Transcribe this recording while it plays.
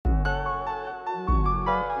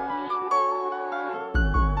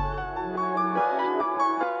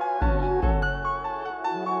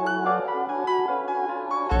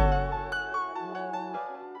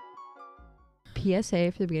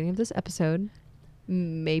PSA for the beginning of this episode.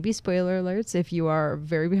 Maybe spoiler alerts if you are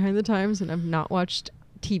very behind the times and have not watched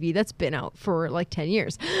TV that's been out for like 10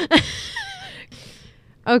 years.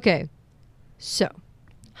 Okay. So,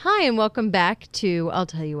 hi and welcome back to I'll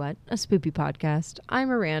Tell You What, a spoopy podcast. I'm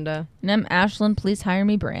Miranda. And I'm Ashlyn. Please hire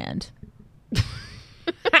me, Brand.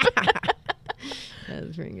 That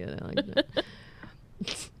was pretty good. I like that.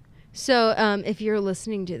 So, if you're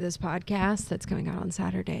listening to this podcast that's coming out on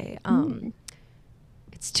Saturday,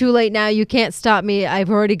 it's too late now. You can't stop me. I've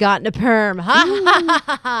already gotten a perm. Ha ha ha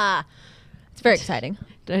ha ha. It's very exciting.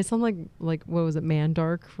 Did I sound like what was it,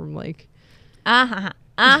 Mandark from like? Ah ha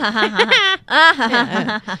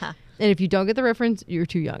ha. And if you don't get the reference, you're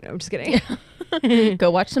too young. I'm just kidding. Go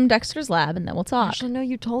watch some Dexter's Lab and then we'll talk. Actually, no,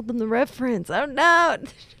 you told them the reference. I don't know.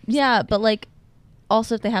 Yeah, but like,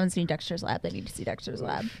 also if they haven't seen Dexter's Lab, they need to see Dexter's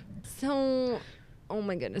Lab. So, oh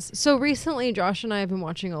my goodness. So recently, Josh and I have been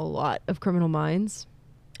watching a lot of Criminal Minds.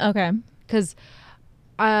 Okay. Because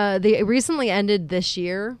they recently ended this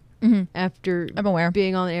year after I'm aware.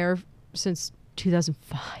 being on air since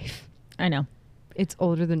 2005. I know. It's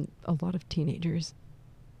older than a lot of teenagers.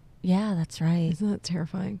 Yeah, that's right. Isn't that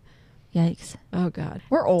terrifying? Yikes. Oh, God.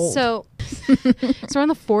 We're old. So we're on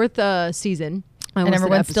the fourth season. And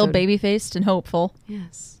everyone's still baby-faced and hopeful.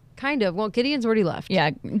 Yes. Kind of. Well, Gideon's already left.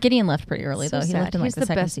 Yeah, Gideon left pretty early, though. He left in like the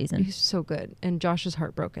second season. He's so good. And Josh is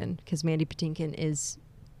heartbroken because Mandy Patinkin is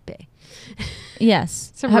bae.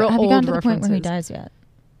 Yes. Some real have you old gotten to the point where he references. dies yet?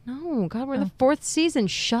 No, God, we're in the fourth season.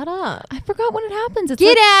 Shut up. I forgot when it happens. It's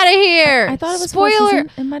Get out of here. I thought it was spoiler. fourth season.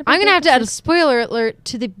 It might have been I'm going to have third to add a season. spoiler alert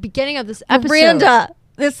to the beginning of this episode. Miranda,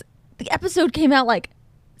 the episode came out like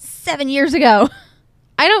 7 years ago.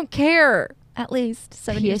 I don't care. At least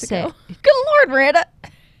 7 years PSA. ago. Good Lord, Miranda.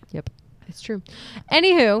 Yep, it's true.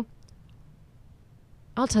 Anywho,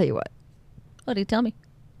 I'll tell you what. What do you tell me?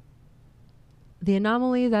 The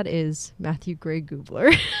anomaly that is Matthew Gray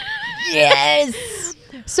Gubler. Yes.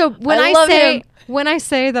 So when I I love say him. when I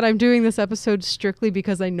say that I'm doing this episode strictly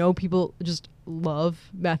because I know people just love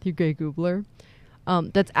Matthew Gray Gubler,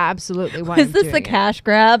 that's absolutely why. Is this the cash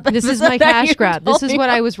grab? This is my cash grab. This is what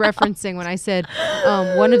I was referencing when I said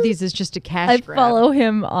one of these is just a cash grab. I follow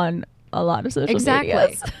him on a lot of social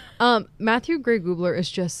medias. Matthew Gray Gubler is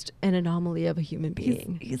just an anomaly of a human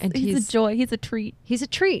being. He's a joy. He's a treat. He's a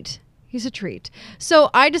treat. He's a treat. So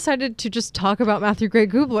I decided to just talk about Matthew Gray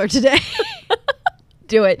Gubler today.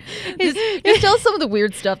 Do it. Just tell some of the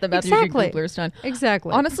weird stuff that Matthew Gray Gubler's done.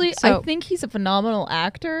 Exactly. Honestly, So- I think he's a phenomenal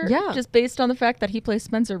actor. Yeah. Just based on the fact that he plays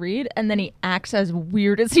Spencer Reed and then he acts as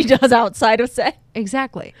weird as he does outside of set.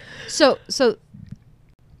 Exactly. So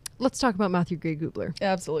let's talk about Matthew Gray Gubler.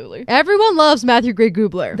 Absolutely. Everyone loves Matthew Gray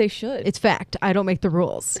Gubler. They should. It's fact. I don't make the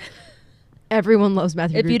rules. Everyone loves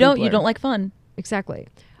Matthew if Gray you Gubler. don't, you don't like fun. Exactly.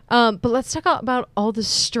 But let's talk about all the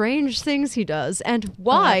strange things he does and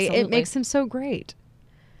why it absolutely. makes him so great.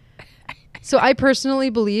 So I personally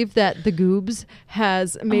believe that the Goobs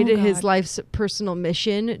has made it his God. life's personal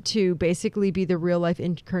mission to basically be the real life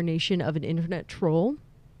incarnation of an internet troll.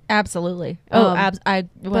 Absolutely. Um, I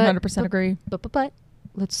 100% agree. But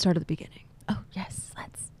let's start at the beginning. Oh, yes.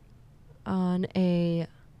 Let's. On a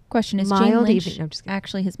Question, is Jane mild Lynch evening. No, I'm just kidding.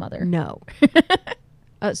 actually his mother? No.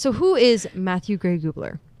 So who is Matthew Gray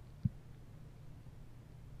Gubler?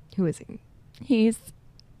 Who is he? He's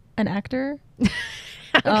an actor.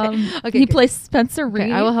 Okay, He good. plays Spencer Reed.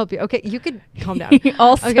 Okay, I will help you. Okay, you could calm down. He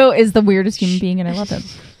also is the weirdest human being, and I love him.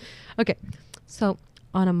 Okay, so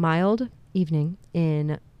on a mild evening in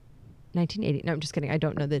 1980, no, I'm just kidding. I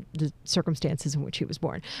don't know the circumstances in which he was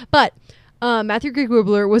born. But Matthew Gray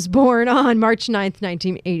Gubler was born on March 9th,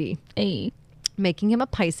 1980, Hey. making him a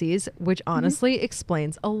Pisces, which honestly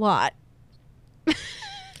explains a lot.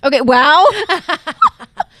 Okay, wow.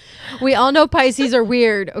 We all know Pisces are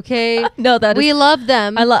weird, okay? No, that we is. love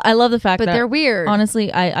them, I love the fact but that they're weird.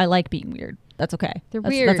 honestly, I like being weird. That's okay. They're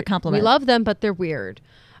that's, weird. That's a compliment. We love them, but they're weird.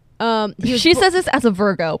 She says this as a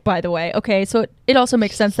Virgo, by the way. Okay, so it also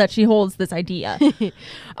makes sense that she holds this idea.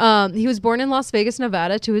 He was born in Las Vegas,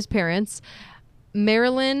 Nevada, to his parents,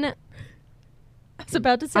 Marilyn. I was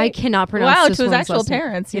about to say. I cannot pronounce Wow, this to his one's actual last name.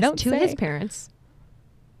 parents. You Yes, don't to say. his parents.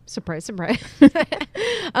 Surprise, surprise.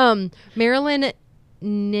 Marilyn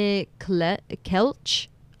Kelch.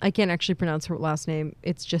 I can't actually pronounce her last name.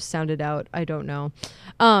 It's just sounded out. I don't know.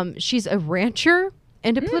 She's a rancher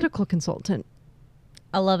and a political consultant.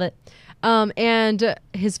 I love it. And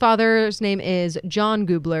his father's name is John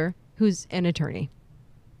Gubler, who's an attorney.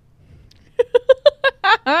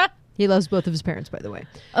 He loves both of his parents, by the way.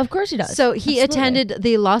 Of course he does. So he Absolutely. attended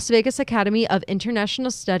the Las Vegas Academy of International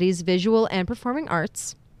Studies, Visual and Performing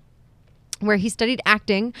Arts. where he studied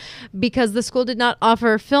acting because the school did not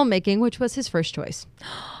offer filmmaking, which was his first choice.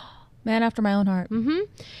 Man after my own heart.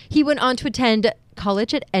 He went on to attend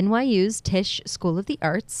college at NYU's Tisch School of the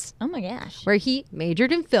Arts, Oh my gosh. where he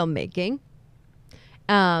majored in filmmaking.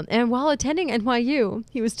 And while attending NYU,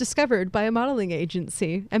 he was discovered by a modeling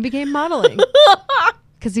agency and began modeling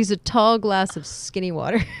because he's a tall glass of skinny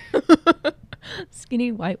water.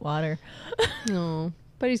 Skinny white water. Oh,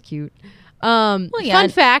 but he's cute. yeah. Fun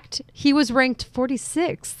fact, he was ranked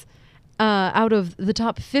 46th out of the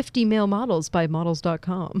top 50 male models by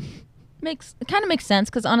models.com. Kind of makes sense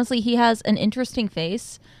because honestly, he has an interesting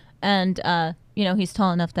face, and he's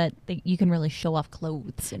tall enough that you can really show off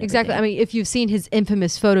clothes. And Exactly. everything. I mean, if you've seen his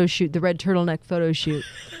infamous photo shoot, the red turtleneck photo shoot,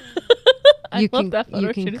 I love that photo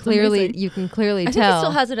you can shoot. It's clearly amazing. you can clearly I tell. think he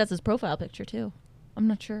still has it as his profile picture too. I'm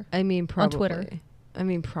not sure. I mean, probably. Twitter. I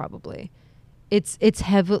mean, probably. It's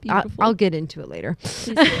heavy. Beautiful. I'll get into it later.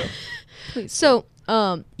 Please do. Please. So,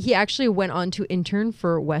 he actually went on to intern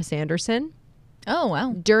for Wes Anderson. Oh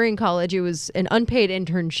wow. During college, it was an unpaid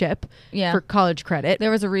internship Yeah. for college credit. There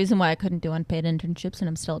was a reason why I couldn't do unpaid internships, and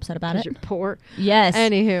I'm still upset about 'Cause it. you're poor. Yes.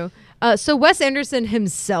 Anywho, so Wes Anderson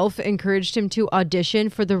himself encouraged him to audition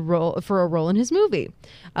for a role in his movie,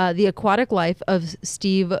 The Aquatic Life of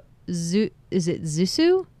Steve Is it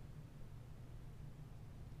Zissou?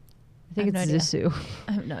 I think I have it's no idea. Zissou.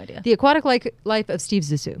 I have no idea. The Aquatic Life of Steve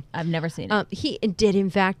Zissou. I've never seen it. He did, in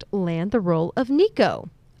fact, land the role of Nico,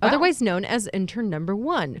 Wow. otherwise known as intern number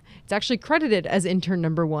 1. It's actually credited as intern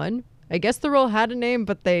number 1. I guess the role had a name,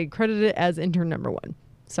 but they credited it as intern number 1.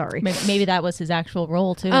 Sorry. Maybe that was his actual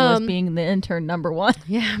role too, was being the intern number 1.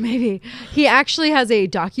 Yeah, maybe. He actually has a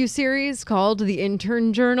docuseries called The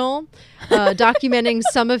Intern Journal, documenting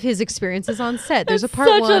some of his experiences on set. There's a part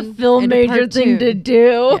Such 1 a film and a major part thing 2. to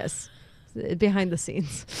do. Yes. Behind the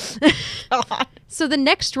scenes. So the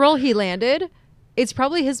next role he landed, it's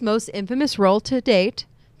probably his most infamous role to date,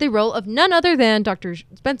 the role of none other than Dr.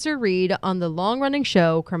 Spencer Reid on the long-running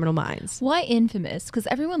show Criminal Minds. Why infamous? Because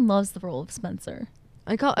everyone loves the role of Spencer.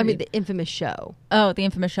 I mean the infamous show. Oh, the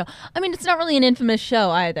infamous show. I mean, it's not really an infamous show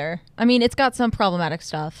either. I mean, it's got some problematic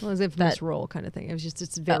stuff. Well, it was an infamous role kind of thing.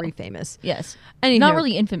 It's very famous. Yes. Anywho. Not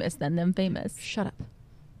really infamous then, famous. Shut up.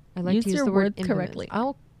 I like Use to use your the word words infamous. correctly.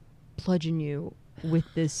 I'll bludgeon you with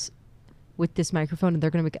this microphone, and they're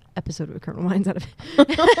going to make an episode of Criminal Minds out of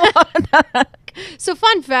it. So,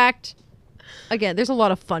 fun fact. Again, there's a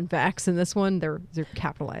lot of fun facts in this one. They're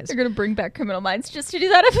capitalized. They're going to bring back Criminal Minds just to do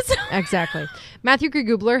that episode. Exactly. Matthew Gray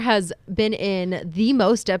Gubler has been in the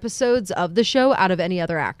most episodes of the show out of any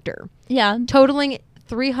other actor, Yeah. totaling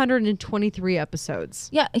 323 episodes.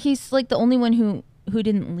 Yeah, he's like the only one who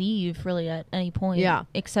didn't leave really at any point. Yeah.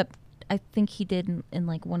 Except I think he did in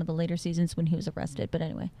like one of the later seasons when he was arrested. But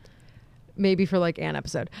anyway. Maybe for like an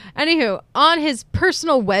episode. Anywho, on his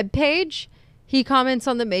personal webpage, he comments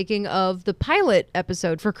on the making of the pilot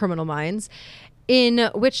episode for Criminal Minds, in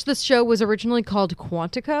which the show was originally called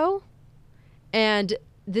Quantico. And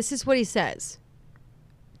this is what he says,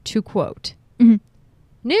 to quote,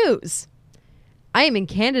 "News. I am in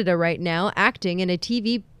Canada right now acting in a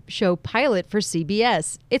TV show pilot for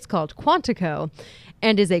CBS. It's called Quantico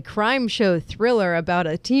and is a crime show thriller about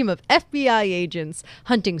a team of FBI agents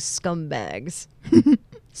hunting scumbags."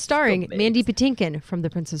 Starring Mandy Patinkin from The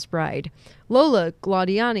Princess Bride, Lola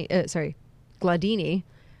Gladini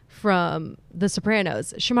from The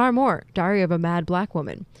Sopranos, Shamar Moore, Diary of a Mad Black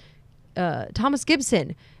Woman, Thomas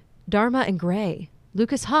Gibson, Dharma and Grey,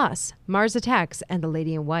 Lucas Haas, Mars Attacks and The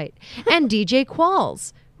Lady in White, and DJ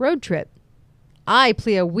Qualls, Road Trip. I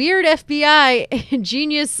play a weird FBI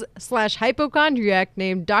genius / hypochondriac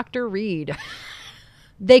named Dr. Reed.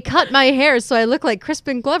 They cut my hair so I look like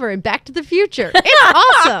Crispin Glover in Back to the Future. It's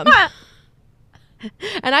awesome.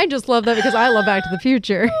 And I just love that because I love Back to the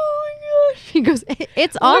Future. Oh my gosh. He goes,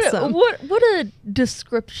 it's awesome. What a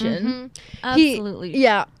description. Absolutely.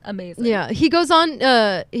 Yeah. Amazing. Yeah. He goes on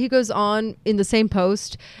in the same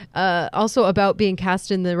post, also about being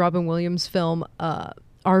cast in the Robin Williams film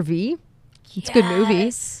RV. It's a good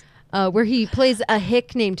movie. Where he plays a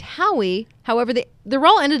hick named Howie. However, the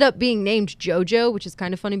role ended up being named JoJo, which is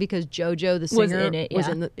kind of funny because JoJo, the singer, was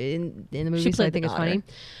in the movie, so I think it's funny.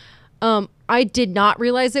 I did not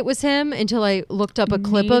realize it was him until I looked up a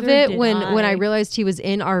clip of it when I realized he was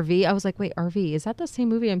in RV. I was like, wait, RV, is that the same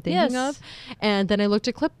movie I'm thinking of? And then I looked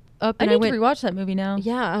a clip up and I went, to rewatch that movie now.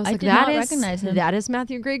 Yeah, I was like, did not recognize him. That is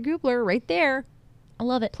Matthew Gray Gubler right there. I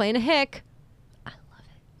love it. Playing a hick. I love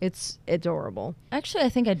it. It's adorable. Actually, I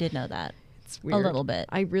think I did know that. It's weird. A little bit.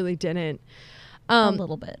 I really didn't. A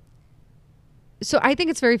little bit. So I think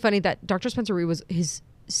it's very funny that Dr. Spencer Reid was his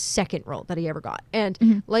second role that he ever got.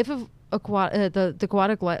 And Life of the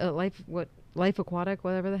aquatic life, what Life Aquatic,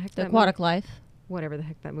 whatever the heck The that Aquatic Life. whatever the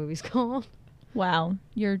heck that movie's called. Wow,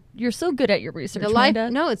 you're so good at your research. The Life,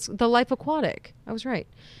 Miranda. no, it's The Life Aquatic. I was right.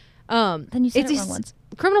 Then you said it's it wrong once.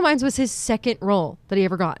 Criminal Minds was his second role that he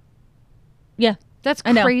ever got. Yeah, That's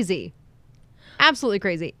I know. crazy. Absolutely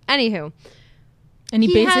crazy. Anywho. and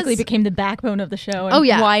he basically has- became the backbone of the show. And Oh,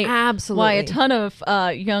 yeah, why absolutely. a ton of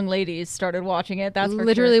young ladies started watching it. That's for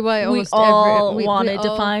Literally sure. why we almost all we wanted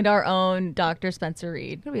to all- find our own Dr. Spencer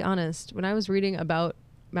Reed. To be honest, when I was reading about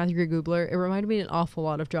Matthew Gray Gubler, it reminded me an awful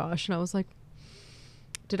lot of Josh, and I was like,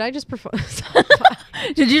 did I just perform?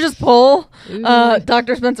 Did you just pull Ooh.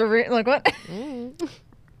 Dr. Spencer Reed? Like what?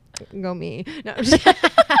 Go me. No, I'm just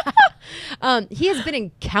he has been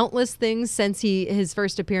in countless things since his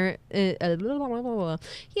first appearance. He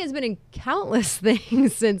has been in countless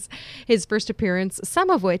things since his first appearance, some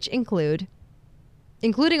of which including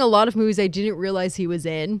a lot of movies I didn't realize he was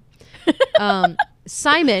in.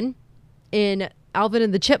 Simon in Alvin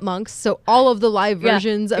and the Chipmunks, so all of the live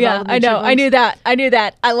versions of Alvin and the I know. Chipmunks. I knew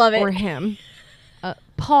that. I love it. Or him.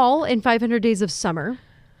 Paul in 500 Days of Summer.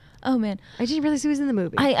 Oh man, I didn't realize he was in the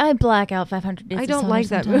movie. I black out 500 Days I of don't Summer like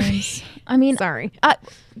that movie. sometimes. I mean, Sorry.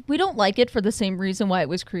 we don't like it for the same reason why it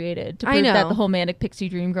was created. To I prove that know. the whole manic pixie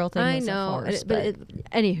dream girl thing I was know, a farce.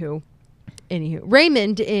 anywho,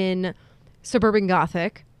 Raymond in Suburban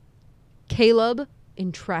Gothic, Caleb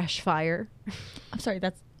in Trash Fire. I'm sorry,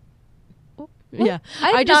 that's Yeah, I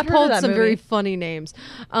have I just not heard of pulled that some very movie. funny names.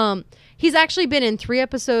 He's actually been in 3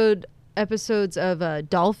 episodes of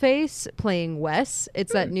Dollface playing Wes.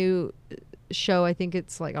 It's that new show. I think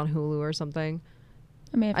it's like on Hulu or something.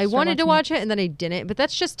 I wanted to watch it and then I didn't, but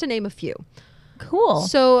that's just to name a few. Cool.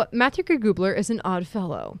 So Matthew Gray Gubler is an odd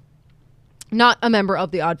fellow, not a member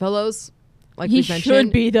of the Oddfellows. Like He we should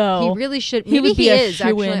mentioned. be, though. He really should. He Maybe would be he a is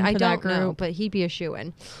actually. shoo-in I for that don't know, group. but he'd be a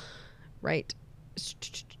shoo-in, right?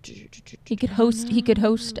 He could host. He could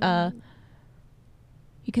host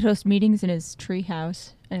meetings in his tree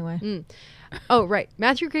house. Anyway, Oh, right.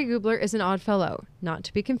 Matthew Gray Gubler is an odd fellow, not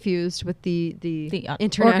to be confused with the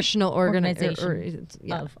international organization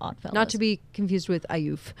yeah. of Oddfellows. Not to be confused with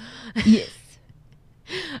Ayuf. Yes.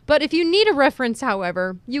 But if you need a reference,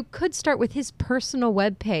 however, you could start with his personal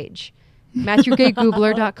webpage,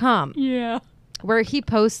 MatthewGrayGubler.com, Yeah. where he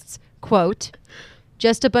posts, quote,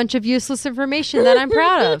 just a bunch of useless information that I'm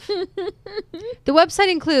proud of. The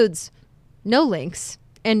website includes no links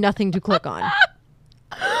and nothing to click on.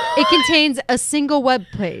 It contains a single web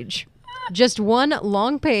page, just one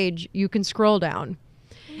long page you can scroll down.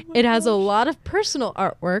 It has a lot of personal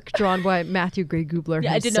artwork drawn by Matthew Gray Gubler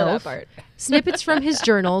Yeah, himself. I did know that part. Snippets from his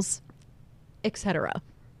journals, etc.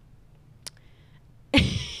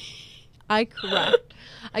 I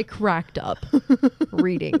cracked up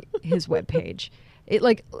reading his webpage. It,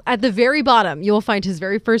 like, at the very bottom, you'll find his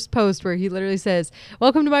very first post where he literally says,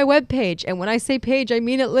 "Welcome to my webpage." And when I say page, I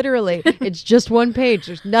mean it literally. It's just one page.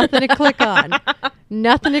 There's nothing to click on.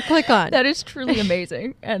 Nothing to click on. That is truly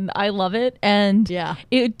amazing, and I love it. And Yeah.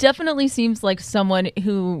 it definitely seems like someone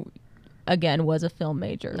who, again, was a film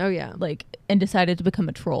major. Oh, yeah. Like, and decided to become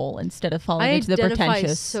a troll instead of falling I into the identify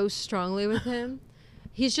pretentious. so strongly with him.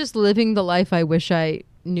 He's just living the life I wish I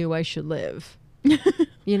knew I should live.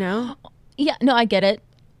 You know? Yeah, no, I get it.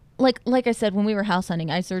 Like I said, when we were house hunting,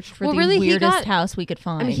 I searched for Well, the really, he weirdest got- house we could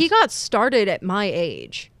find. I mean, he got started at my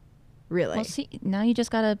age. Really. Well, see, now you just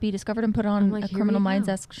gotta be discovered and put I'm on like, a here Criminal we Minds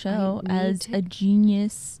go. esque show I need as to- a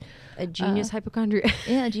genius. A genius hypochondriac.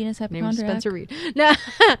 Yeah, a genius Name is hypochondriac. Spencer Reed. No.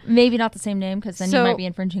 Maybe not the same name, because then So- you might be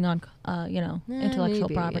infringing on, intellectual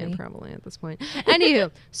Maybe, property. Yeah, probably at this point. Anywho,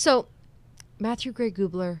 so Matthew Gray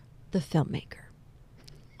Gubler, the filmmaker.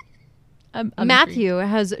 I'm Matthew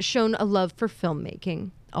has shown a love for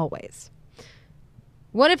filmmaking, always.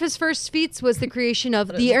 One of his first feats was the creation of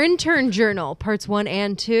The Intern Journal, parts 1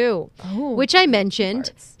 and 2, Oh, which I mentioned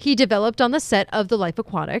parts. he developed on the set of The Life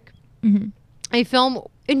Aquatic, Mhm. a film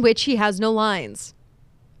in which he has no lines.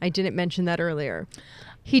 I didn't mention that earlier.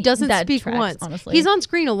 He doesn't That speak tracks, once. honestly. He's on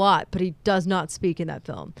screen a lot, but he does not speak in that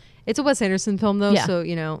film. It's a Wes Anderson film, though, Yeah. so,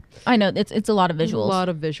 you know. I know it's a lot of visuals. A lot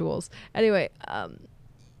of visuals. Anyway,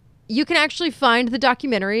 you can actually find the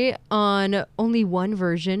documentary on only one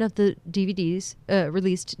version of the DVDs,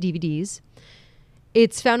 released DVDs.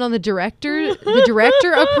 It's found on the director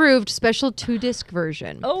approved special 2-disc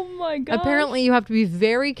version. Oh my god! Apparently, you have to be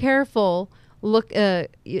very careful.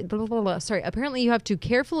 Apparently, you have to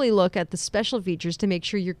carefully look at the special features to make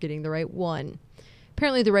sure you're getting the right one.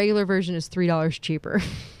 Apparently, the regular version is $3 cheaper.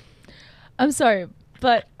 I'm sorry,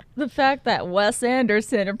 but the fact that Wes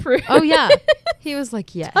Anderson approved. Oh yeah, he was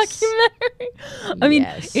like, yes. Documentary. I mean,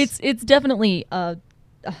 Yes. it's definitely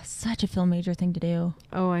such a film major thing to do.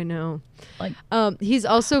 Oh, I know. Like, He's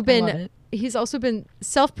also I love been it.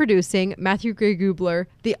 self-producing Matthew Gray Gubler,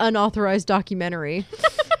 the unauthorized documentary,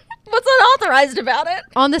 What's unauthorized about it?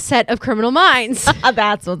 on the set of Criminal Minds.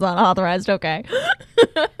 That's what's unauthorized. Okay.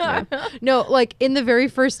 Yeah. No, like in the very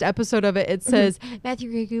first episode of it, it says Matthew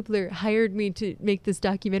Gray Gubler hired me to make this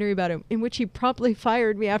documentary about him, in which he promptly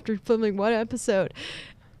fired me after filming one episode.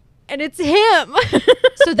 And it's him.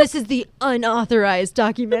 So this is the unauthorized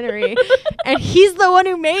documentary, and he's the one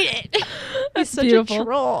who made it. He's such beautiful. a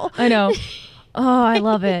troll. I know. Oh, I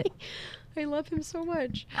love it. I love him so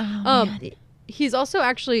much. Oh, man. He's also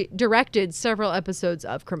actually directed several episodes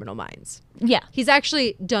of Criminal Minds. Yeah. He's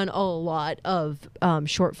actually done a lot of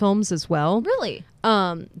short films as well. Really?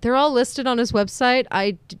 They're all listed on his website.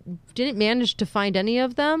 I didn't manage to find any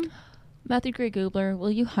of them. Matthew Gray Gubler,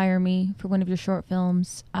 will you hire me for one of your short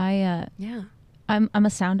films? Yeah. I'm a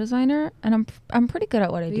sound designer, and I'm pretty good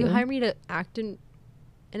at what I Will do. you hire me to act in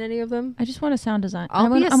any of them? I just want to sound design. I'll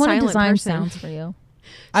be a I want to silent design person. sounds for you.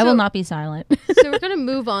 I will not be silent. So we're going to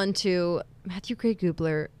move on to Matthew Gray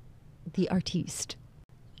Gubler, the artiste.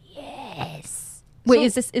 Yes.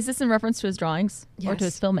 Wait, So- is this in reference to his drawings or to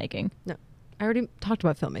Yes. his filmmaking? No, I already talked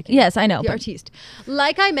about filmmaking. Yes, I know. The artiste.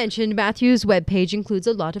 Like I mentioned, Matthew's webpage includes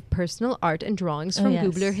a lot of personal art and drawings Oh, from yes.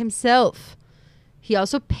 Gubler himself. He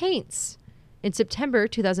also paints. In September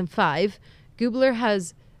 2005, Gubler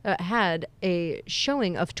has had a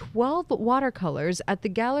showing of 12 watercolors at the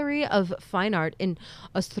Gallery of Fine Art in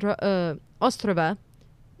Ostrava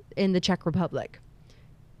in the Czech Republic.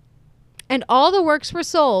 And all the works were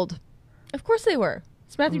sold. Of course they were.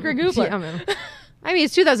 It's Matthew Gray Gubler. Yeah, I mean,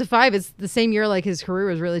 it's 2005. It's the same year like his career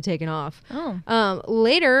was really taking off. Oh.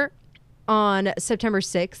 Later, on September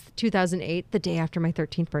 6th, 2008, the day after my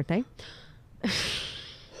 13th birthday.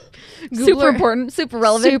 Super important, super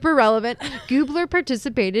relevant. Super relevant. Gubler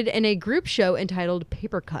participated in a group show entitled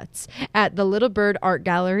Paper Cuts at the Little Bird Art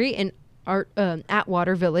Gallery in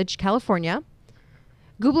Atwater Village, California.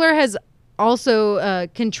 Gubler has also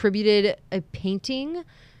contributed a painting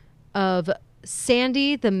of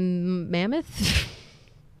Sandy the Mammoth.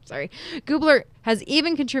 Sorry. Gubler has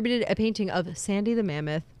even contributed a painting of Sandy the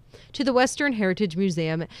Mammoth to the Western Heritage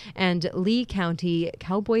Museum and Lee County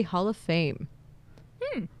Cowboy Hall of Fame.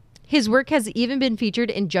 His work has even been featured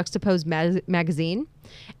in Juxtaposed magazine.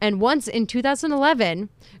 And once in 2011,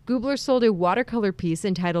 Gubler sold a watercolor piece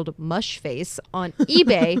entitled Mush Face on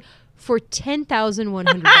eBay for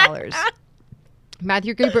 $10,100.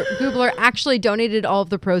 Matthew Gubler actually donated all of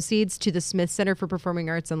the proceeds to the Smith Center for Performing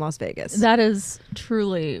Arts in Las Vegas. That is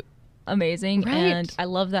truly amazing. Right. And I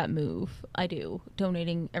love that move. I do.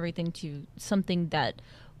 Donating everything to something that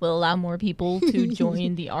will allow more people to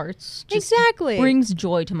join the arts. Just Exactly. brings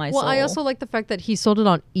joy to my soul. Well, I also like the fact that he sold it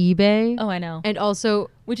on eBay. Oh, I know. And also,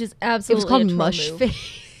 Which is it absolutely was called a troll Mush move.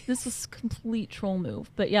 Face. This was complete troll move.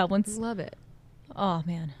 But yeah, I once... love it. Oh,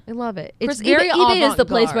 man. I love it. Of course, It's very eBay is the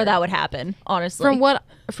place where avant-garde. that would happen, honestly.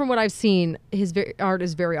 From what I've seen, his art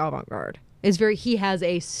is very avant-garde. He has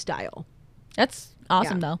a style. That's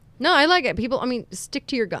awesome, Yeah. though. No, I like it. People, I mean, stick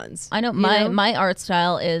to your guns. I know you my art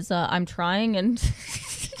style is I'm trying and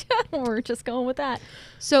we're just going with that.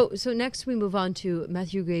 So next we move on to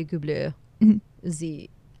Matthew Gray Gubler, Mhm. the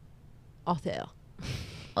author.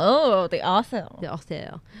 Oh, the author. The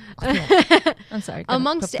author. I'm sorry.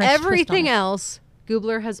 Amongst everything else,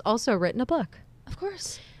 Gubler has also written a book. Of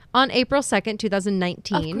course. On April 2nd, Of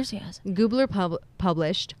 2019, course he has. Gubler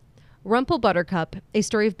published Rumple Buttercup, A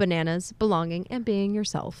Story of Bananas, Belonging, and Being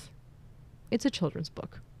Yourself. It's a children's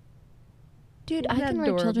book. Dude, Isn't I that can write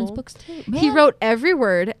children's adorable? books too. He Man. wrote every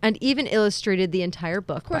word and even illustrated the entire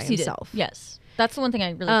book Of course by he did. himself. Yes. That's the one thing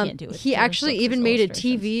I really can't do. with He children's actually books even is made a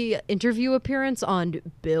illustrations. TV interview appearance on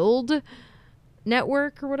Build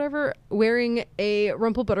Network or whatever, wearing a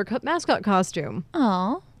Rumple Buttercup mascot costume.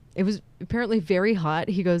 Aw. It was apparently very hot.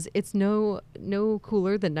 He goes, "It's no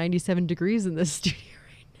cooler than 97 degrees in this studio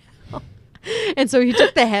right now." And so he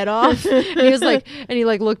took the head off. And he was like, and he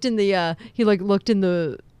looked in the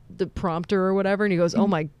prompter or whatever, and he goes, "Oh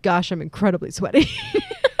my gosh, I'm incredibly sweaty."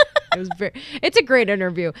 It's a great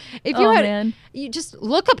interview. If you man. you just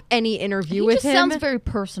look up any interview He with just him. sounds very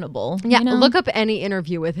personable. Yeah, you know? look up any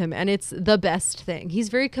interview with him, and it's the best thing. He's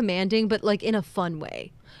very commanding, but like in a fun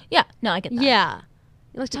way. Yeah. No, I get that. Yeah,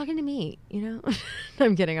 like talking to me, you know.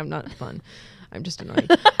 I'm kidding. I'm not fun. I'm just annoying.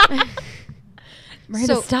 Ready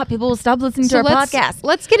So- to stop. People will stop listening to our podcast.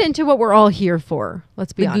 Let's get into what we're all here for.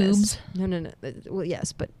 Let's be The honest. goobs. No. Well,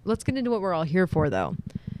 yes, but let's get into what we're all here for, though.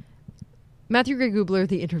 Matthew Gray Gubler,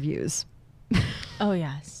 the interviews. Oh,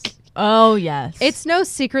 yes. Oh, yes. It's no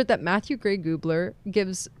secret that Matthew Gray Gubler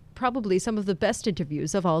gives probably some of the best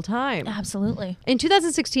interviews of all time. Absolutely. In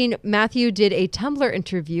 2016, Matthew did a Tumblr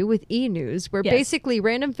interview with E! News where Yes. basically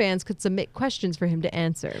random fans could submit questions for him to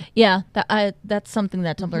answer. Yeah, that's something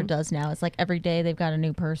that Tumblr does now. It's like every day they've got a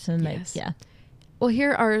new person. Yes. Yeah. Well,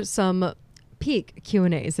 here are some peak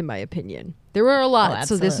Q&As, in my opinion. There were a lot,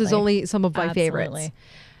 so this is absolutely. only some of my favorites. Absolutely.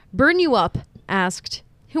 Burn You Up asked,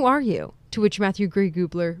 "Who are you?" To which Matthew Gray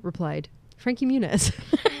Gubler replied, "Frankie Muniz."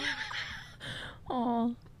 Aw.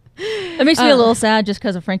 That makes me a little sad just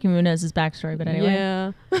because of Frankie Muniz's backstory, but anyway.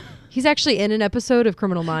 Yeah. He's actually in an episode of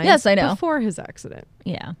Criminal Minds. Yes, I know. Before his accident.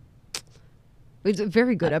 Yeah. It's a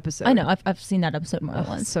very good episode. I know. I've seen that episode more than Oh,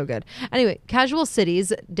 once. so good. Anyway, Casual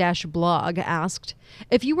Cities -blog asked,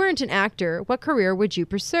 "If you weren't an actor, what career would you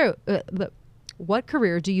pursue? What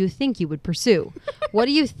career do you think you would pursue?" What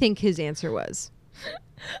do you think his answer was?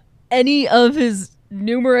 Any of his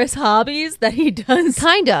numerous hobbies that he does.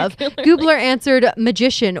 Kind of. Gubler answered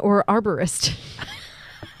magician or arborist.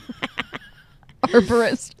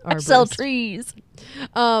 Arborist. I sell Arborist. trees.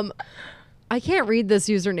 I can't read this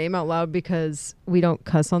username out loud because we don't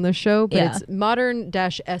cuss on this show, but Yeah. it's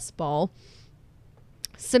modern-s-ball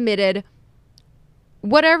submitted,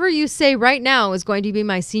 "Whatever you say right now is going to be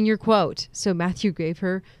my senior quote." So Matthew gave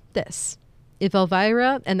her this: "If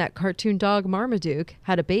Elvira and that cartoon dog Marmaduke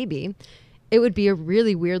had a baby, it would be a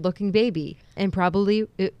really weird-looking baby, and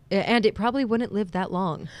it probably wouldn't live that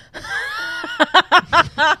long."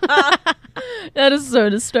 That is so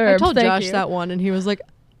disturbed. I told Thank Josh you. that one, and he was like,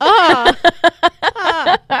 "Ah."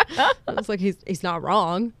 I was like, he's not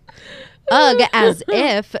wrong. Ugh, as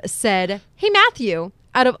if said, "Hey, Matthew,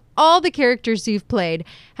 out of all the characters you've played,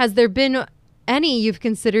 has there been any you've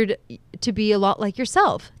considered to be a lot like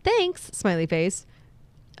yourself? Thanks," smiley face.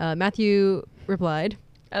 Matthew replied,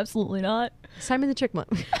 Absolutely not. "Simon the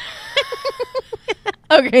Chipmunk."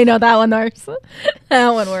 Okay, no, that one works. That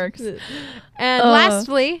one works. And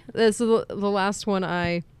lastly, this is the last one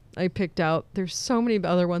I picked out. There's so many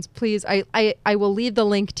other ones. Please, I will leave the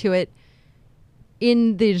link to it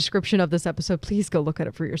in the description of this episode. Please go look at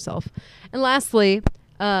it for yourself. And lastly,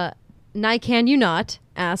 Can You Not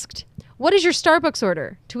asked, "What is your Starbucks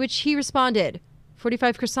order?" To which he responded,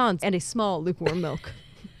 45 croissants and a small lukewarm milk.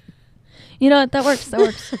 You know what? That works. That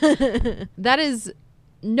works. That is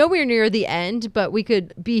nowhere near the end, but we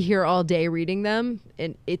could be here all day reading them,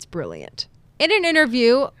 and it's brilliant. In an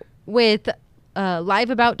interview with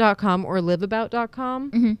liveabout.com or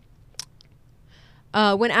liveabout.com,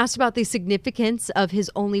 when asked about the significance of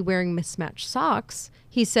his only wearing mismatched socks,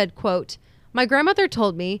 he said, quote, "My grandmother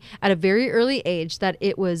told me at a very early age that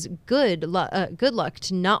it was good luck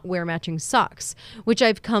to not wear matching socks, which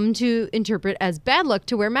I've come to interpret as bad luck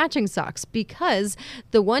to wear matching socks, because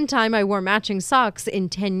the one time I wore matching socks in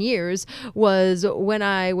 10 years was when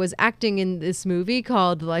I was acting in this movie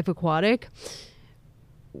called Life Aquatic.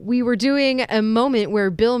 We were doing a moment where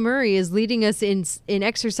Bill Murray is leading us in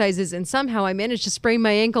exercises, and somehow I managed to sprain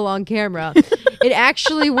my ankle on camera. It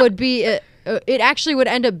actually would be... it actually would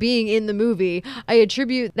end up being in the movie. I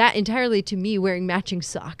attribute that entirely to me wearing matching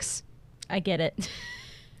socks." I get it.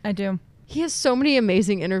 I do. He has so many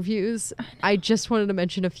amazing interviews. I just wanted to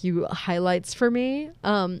mention a few highlights for me.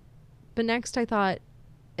 But next I thought,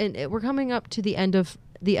 we're coming up to the end of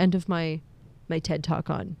my TED Talk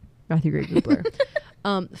on Matthew Gray Gubler.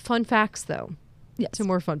 Fun facts, though. Yes. Some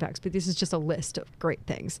more fun facts, but this is just a list of great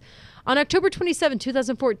things. On October 27,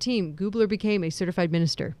 2014, Gubler became a certified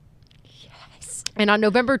minister. And on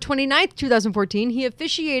November 29th, 2014, he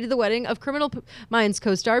officiated the wedding of Criminal Minds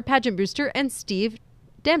co-star Pageant Brewster and Steve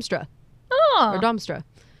Damstra. Oh. Or Domstra.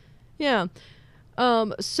 Yeah.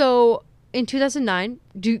 So in 2009,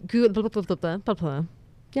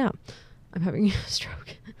 yeah, I'm having a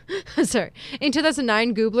stroke. Sorry. In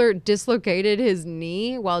 2009, Gubler dislocated his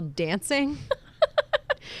knee while dancing.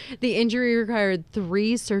 The injury required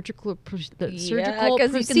 3 surgical procedures.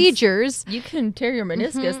 You can tear your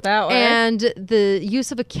meniscus that way. And the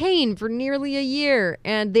use of a cane for nearly a year.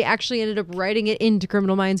 And they actually ended up writing it into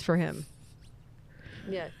Criminal Minds for him.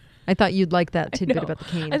 Yeah. I thought you'd like that tidbit No. about the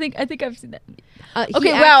cane. I think I've seen that. He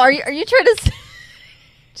Okay, wow. Are you trying to?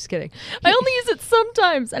 Just kidding. I only use it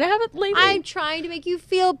sometimes, and I haven't lately. I'm trying to make you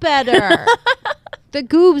feel better. The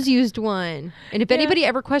Goobs used one. And if Yeah. anybody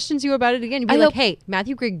ever questions you about it again, you'd be I like, hope- hey,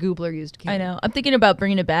 Matthew Gray Gubler used a cane. I know. I'm thinking about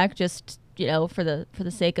bringing it back, just for the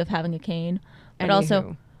sake of having a cane. But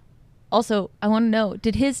Anywho. also, I want to know: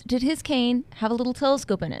 did his cane have a little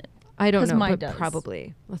telescope in it? I don't 'Cause know, mine but does.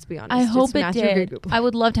 probably. Let's be honest. I hope It's it Matthew Gray did. Gubler. I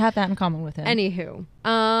would love to have that in common with him. Anywho,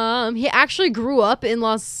 he actually grew up in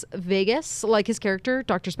Las Vegas, like his character,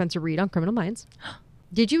 Dr. Spencer Reed on Criminal Minds.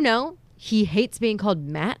 Did you know he hates being called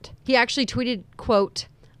Matt? He actually tweeted, quote,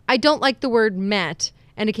 I don't like the word Matt,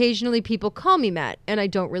 and occasionally people call me Matt, and I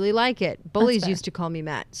don't really like it. Bullies fair. used to call me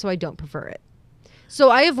Matt, so I don't prefer it. So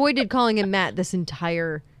I avoided calling him Matt this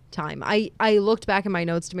entire time. I looked back in my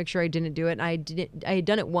notes to make sure I didn't do it, and I had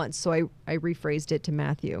done it once, so I rephrased it to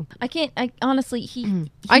Matthew. I honestly, he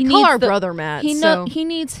I call needs our brother Matt. He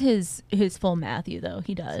needs his full Matthew though.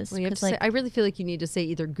 He does. Well, you have 'Cause, to say, I really feel like you need to say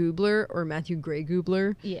either Goobler or Matthew Gray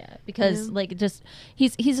Goobler. yeah, because Yeah. like just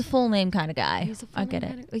he's a full name kind of guy. He's a I get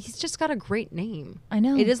full-name it. kinda- He's just got a great name. I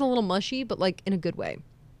know. It is a little mushy, but like in a good way.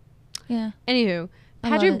 Yeah. Anywho, I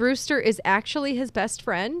love Paget it. Brewster is actually his best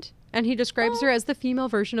friend, and he describes her as the female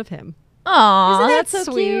version of him. Aw, Isn't that that's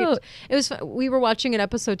so sweet? cute. It was. We were watching an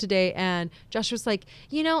episode today, and Josh was like,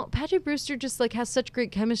 Paget Brewster just like has such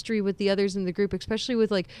great chemistry with the others in the group, especially with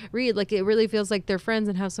like Reed. Like it really feels like they're friends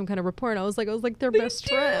and have some kind of rapport. And I was like, they're best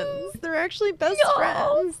do. friends. They're actually best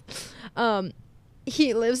Yeah. friends.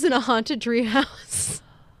 He lives in a haunted tree house.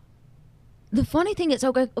 The funny thing is,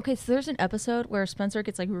 okay, so there's an episode where Spencer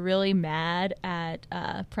gets like really mad at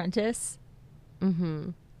Prentice Mm-hmm.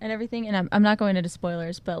 and everything, and I'm not going into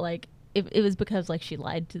spoilers, but like it was because like she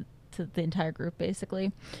lied to the entire group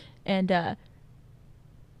basically, and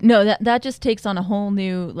no, that just takes on a whole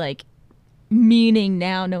new like meaning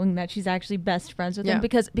now, knowing that she's actually best friends with Yeah.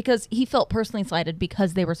 him because he felt personally slighted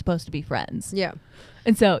because they were supposed to be friends, Yeah.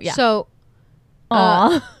 and so yeah, So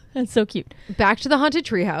aw, that's so cute. back to the haunted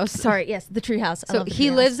tree house. Sorry, yes, the treehouse. I So love the he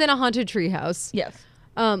treehouse. lives in a haunted tree house. Yes.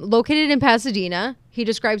 Located in Pasadena. He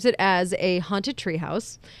describes it as a haunted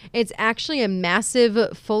treehouse. It's actually a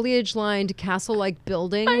massive foliage-lined castle-like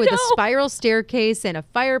building I with a know. spiral staircase and a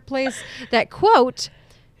fireplace that, quote,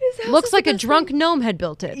 looks like a drunk gnome had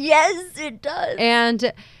built it. Yes, it does.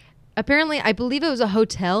 And apparently, I believe it was a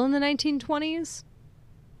hotel in the 1920s.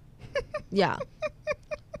 Yeah.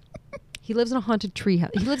 He lives in a haunted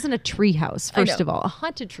treehouse. He lives in a treehouse, I first know. of all. A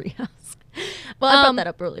haunted treehouse. Well, I brought that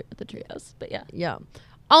up earlier with the treehouse, but yeah. Yeah.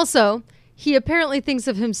 Also, he apparently thinks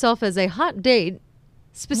of himself as a hot date,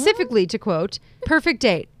 specifically to quote, perfect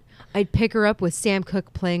date. I'd pick her up with Sam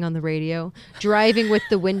Cooke playing on the radio, driving with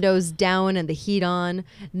the windows down and the heat on,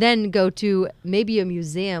 then go to maybe a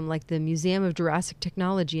museum like the Museum of Jurassic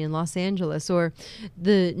Technology in Los Angeles or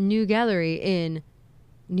the New Gallery in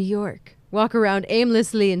New York. Walk around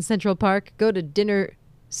aimlessly in Central Park, go to dinner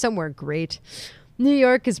somewhere great. New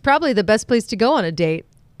York is probably the best place to go on a date.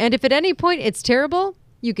 And if at any point it's terrible,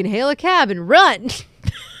 you can hail a cab and run.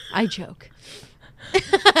 I joke.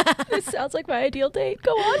 This sounds like my ideal date.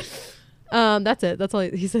 Go on. That's it. That's all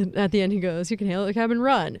he said at the end. He goes, you can hail a cab and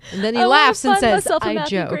run. And then he I wanna laughs and find says, myself a I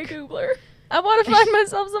Matthew joke. Gray Goobler. I want to find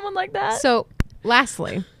myself someone like that. So,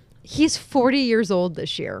 lastly, he's 40 years old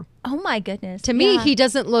this year. Oh my goodness. To me, Yeah. he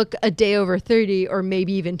doesn't look a day over 30 or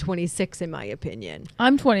maybe even 26 in my opinion.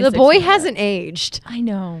 I'm 26. The boy now. hasn't aged I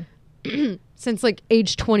know. since like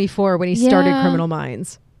age 24 when he started Yeah. Criminal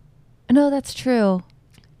Minds. No, that's true.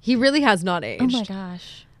 He really has not aged. Oh my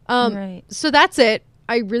gosh. Um, You're right. So that's it.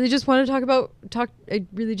 I really just wanted to talk about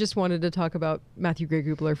Matthew Gray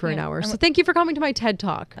Goobler for an Yeah, hour. I'm- So thank you for coming to my TED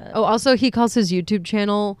Talk. Also, he calls his YouTube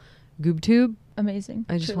channel GoobTube. Amazing.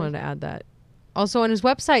 I just Truly. wanted to add that. Also, on his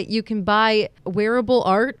website, you can buy wearable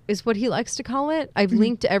art, is what he likes to call it. I've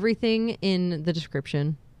linked everything in the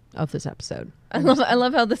description of this episode. I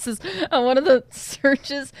love how this is one of the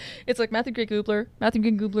searches. It's like Matthew Gray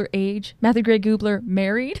Goobler age, Matthew Gray Goobler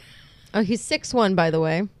married. Oh, he's 6'1", by the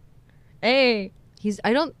way. Hey,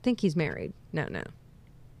 I don't think he's married. No.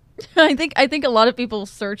 I think a lot of people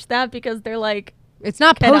search that because they're like, It's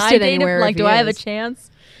not can I posted date him? anywhere. Like, if do he I have a is. chance?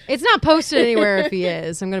 It's not posted anywhere if he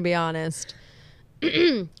is. I'm going to be honest.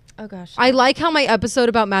 Oh gosh. I like how my episode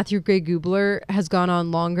about Matthew Gray Goobler has gone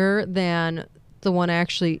on longer than the one I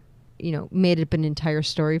actually, made up an entire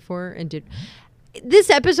story for and did. This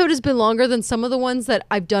episode has been longer than some of the ones that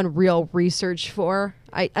I've done real research for.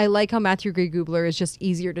 I like how Matthew Gray Goobler is just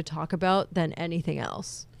easier to talk about than anything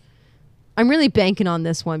else. I'm really banking on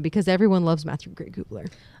this one because everyone loves Matthew Gray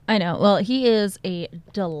Goobler. I know. Well, he is a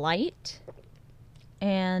delight,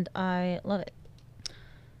 and I love it.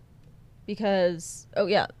 Because, oh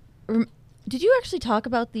yeah, did you actually talk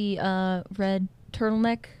about the red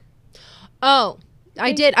turtleneck? Oh,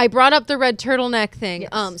 I did. I brought up the red turtleneck thing.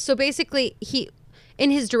 Yes. So basically,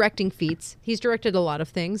 in his directing feats, he's directed a lot of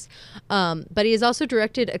things, but he has also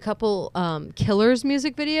directed a couple Killers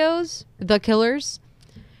music videos, The Killers.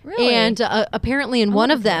 Really? And apparently in one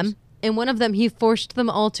of them, he forced them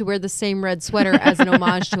all to wear the same red sweater as an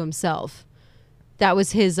homage to himself. That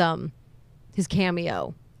was his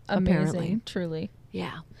cameo. Amazing, Apparently. truly.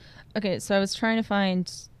 Yeah. Okay, so I was trying to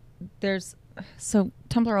find. There's so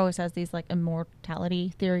Tumblr always has these like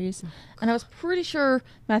immortality theories, and I was pretty sure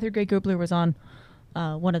Matthew Gray Gubler was on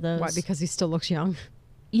one of those. Why? Because he still looks young.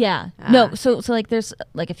 Yeah. No. So like there's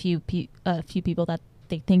like a few people that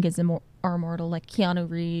they think are immortal, like Keanu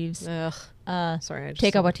Reeves. Ugh. Sorry, I just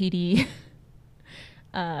Taika Waititi.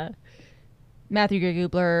 Matthew Gray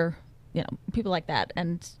Gubler. You know, people like that,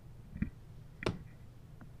 and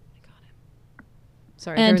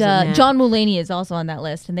sorry. and there was a John Mulaney is also on that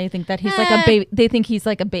list, and they think that he's like a baby. They think he's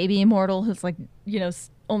like a baby immortal who's like, you know,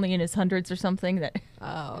 only in his hundreds or something, that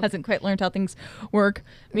hasn't quite learned how things work.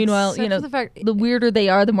 Meanwhile, Except you know, for the fact- the weirder they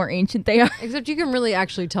are, the more ancient they are. Except you can really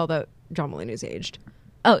actually tell that John Mulaney's aged.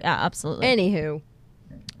 Oh yeah, absolutely. Anywho,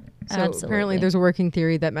 so Absolutely. apparently there's a working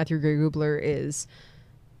theory that Matthew Gray Gubler is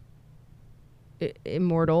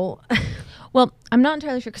immortal. Well, I'm not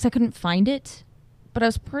entirely sure because I couldn't find it, but I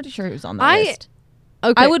was pretty sure he was on the list.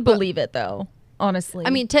 Okay, I would but- believe it though, honestly. I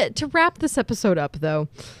mean, to wrap this episode up, though,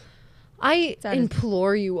 I That is-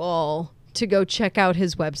 implore you all to go check out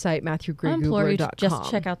his website, I implore you to MatthewGrayGubler.com.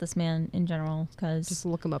 just check out this man in general, because Just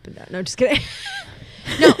look him up and down. No, just kidding.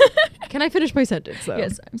 No, can I finish my sentence, though?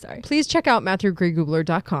 yes, I'm sorry. Please check out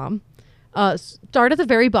MatthewGrayGubler.com. Start at the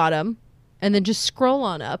very bottom, and then just scroll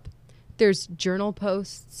on up. There's journal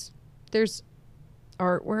posts. There's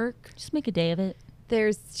artwork. Just make a day of it.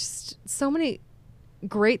 There's just so many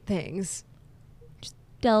great things.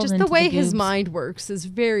 Delve Just into the way the his goobs. mind works is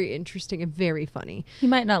very interesting and very funny. He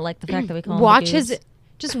might not like the fact that we call him Watch the goobs.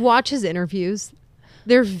 just watch his interviews.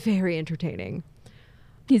 They're very entertaining.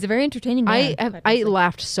 He's a very entertaining man. I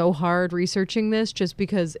laughed so hard researching this just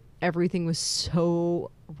because everything was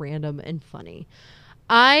so random and funny.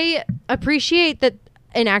 I appreciate that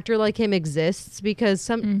an actor like him exists because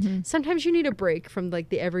sometimes you need a break from like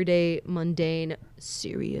the everyday mundane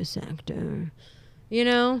serious actor. You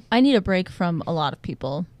know? I need a break from a lot of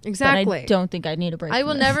people. Exactly. But I don't think I need a break. I from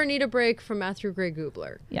will this. never need a break from Matthew Gray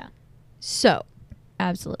Gubler. Yeah, So,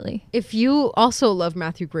 absolutely. if you also love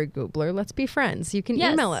Matthew Gray Gubler, let's be friends. You can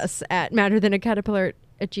Yes. email us at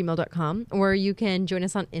matterthanacaterpillar@gmail.com, or you can join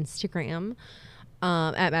us on Instagram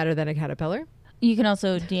at matterthanacaterpillar. You can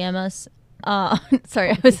also DM us.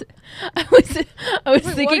 Sorry, I was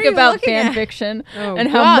thinking are you about looking fan at? fiction Oh, and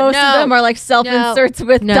how God, most no. of them are like self-inserts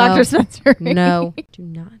with No. Dr. Spencer. No, do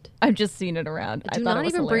not. I've just seen it around. I Do thought not it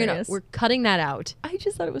was even bring it up. hilarious. We're cutting that out. I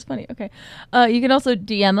just thought it was funny. Okay. You can also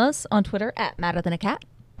DM us on Twitter at matterthanacat.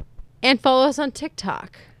 And follow us on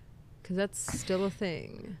TikTok, because that's still a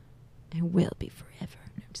thing. And will be forever.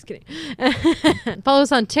 No, I'm just kidding. Follow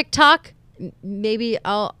us on TikTok. Maybe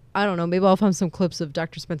I don't know, maybe I'll find some clips of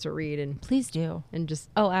Dr. Spencer Reed and Please do. just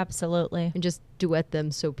Oh, absolutely. duet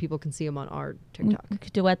them so people can see them on our We TikTok.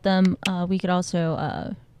 could duet them. We could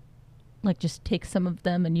also like just take some of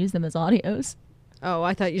them and use them as audios. Oh,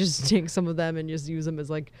 I thought you just take some of them and just use them as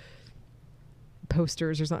like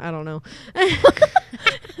posters or something. I don't know.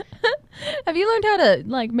 Have you learned how to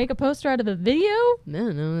like make a poster out of a video?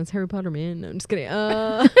 No, that's Harry Potter, man. No, I'm just kidding.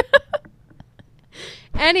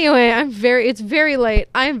 Anyway, it's very late.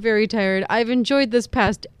 I'm very tired. I've enjoyed this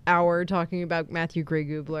past hour talking about Matthew Gray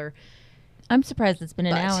Gubler. I'm surprised it's been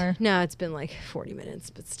an But hour. No, it's been like 40 minutes,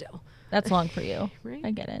 but still. That's long for you. Right?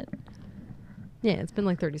 I get it. Yeah, it's been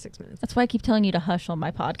like 36 minutes. That's why I keep telling you to hush on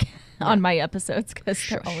my podcast, on my episodes, because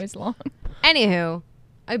they're Shush. always long. Anywho,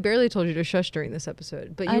 I barely told you to shush during this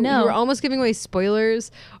episode, but I you know. were almost giving away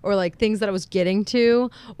spoilers or like things that I was getting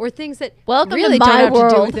to or things that Welcome to really my don't have to do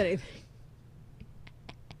world. with anything.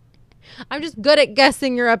 I'm just good at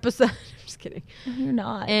guessing your episode. I'm just kidding. No, you're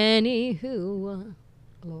not. Anywho,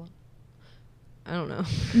 I don't know.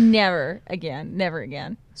 Never again. Never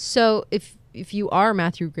again. So if you are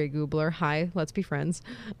Matthew Gray Gubler, hi, let's be friends.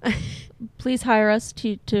 Please hire us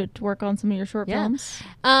to work on some of your short Yeah. films.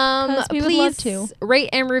 'Cause we would love Please to. rate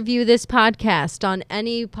and review this podcast on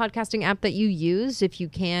any podcasting app that you use. If you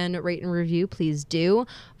can rate and review, please do.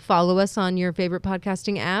 Follow us on your favorite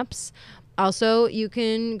podcasting apps. Also, you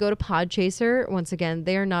can go to Podchaser. Once again,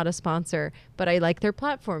 they are not a sponsor, but I like their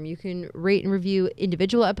platform. You can rate and review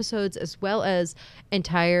individual episodes as well as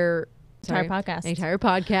entire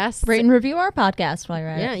podcasts. Rate and review our podcast while you're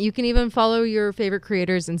at Yeah, it. you can even follow your favorite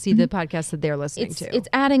creators and see the podcasts that they're listening to. It's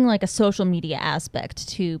adding like a social media aspect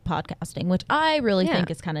to podcasting, which I really Yeah. think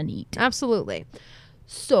is kind of neat. Absolutely.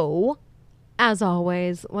 So, as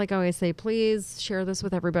always, like I always say, please share this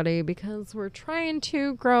with everybody because we're trying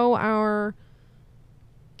to grow our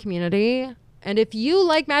community. And if you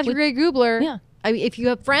like Matthew Gray Gubler, Yeah. I mean, if you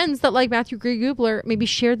have friends that like Matthew Gray Gubler, maybe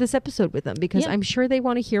share this episode with them because Yeah. I'm sure they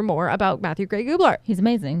want to hear more about Matthew Gray Gubler. He's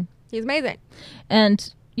amazing. He's amazing.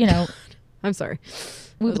 And, you know, I'm sorry.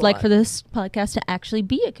 we There's would a like lot. for this podcast to actually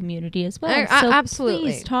be a community as well. So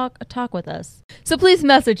absolutely. please talk with us. So please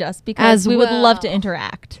message us because As we would love to well.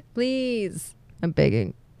 interact. Please. I'm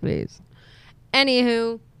begging. Please.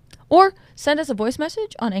 Anywho. Or send us a voice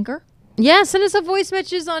message on Anchor. Yeah, send us a voice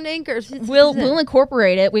messages on Anchor. We'll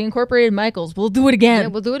incorporate it. We incorporated Michael's. We'll do it again. Yeah,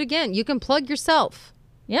 we'll do it again. You can plug yourself.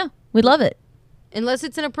 Yeah, we'd love it. Unless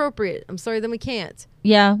it's inappropriate. I'm sorry, then we can't.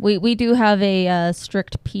 Yeah, we do have a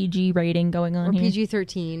strict PG rating going on Or here.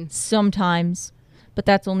 PG-13. Sometimes. But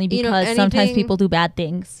that's only You because know, sometimes anything- people do bad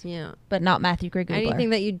things. Yeah. But not Matthew Gray Gubler. Anything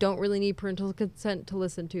that you don't really need parental consent to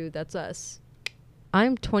listen to, that's us.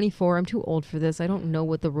 I'm 24. I'm too old for this. I don't know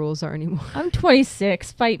what the rules are anymore. I'm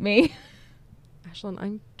 26. Fight me. Ashlyn,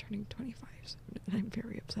 I'm turning 25, and I'm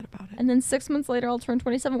very upset about it. And then 6 months later, I'll turn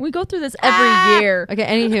 27. We go through this every year. Okay,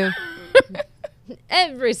 anywho.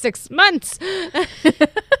 Every 6 months.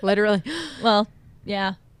 Literally. Well,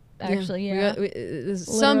 yeah. Actually, yeah. There's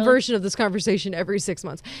some Literally. version of this conversation every 6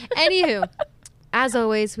 months. Anywho, as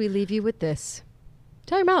always, we leave you with this.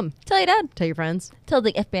 Tell your mom. Tell your dad. Tell your friends. Tell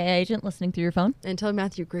the FBI agent listening through your phone. And tell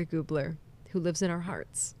Matthew Gray Gubler, who lives in our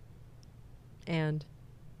hearts. And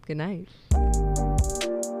good night.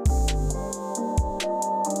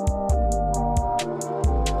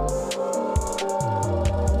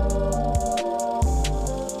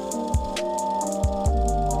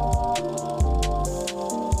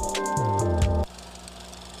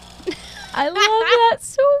 I love that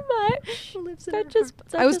so much. Who lives in That our just-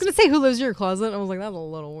 hearts? that I was just- going to say who lives in your closet. I was like, that's a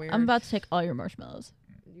little weird. I'm about to take all your marshmallows.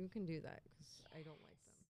 You can do that.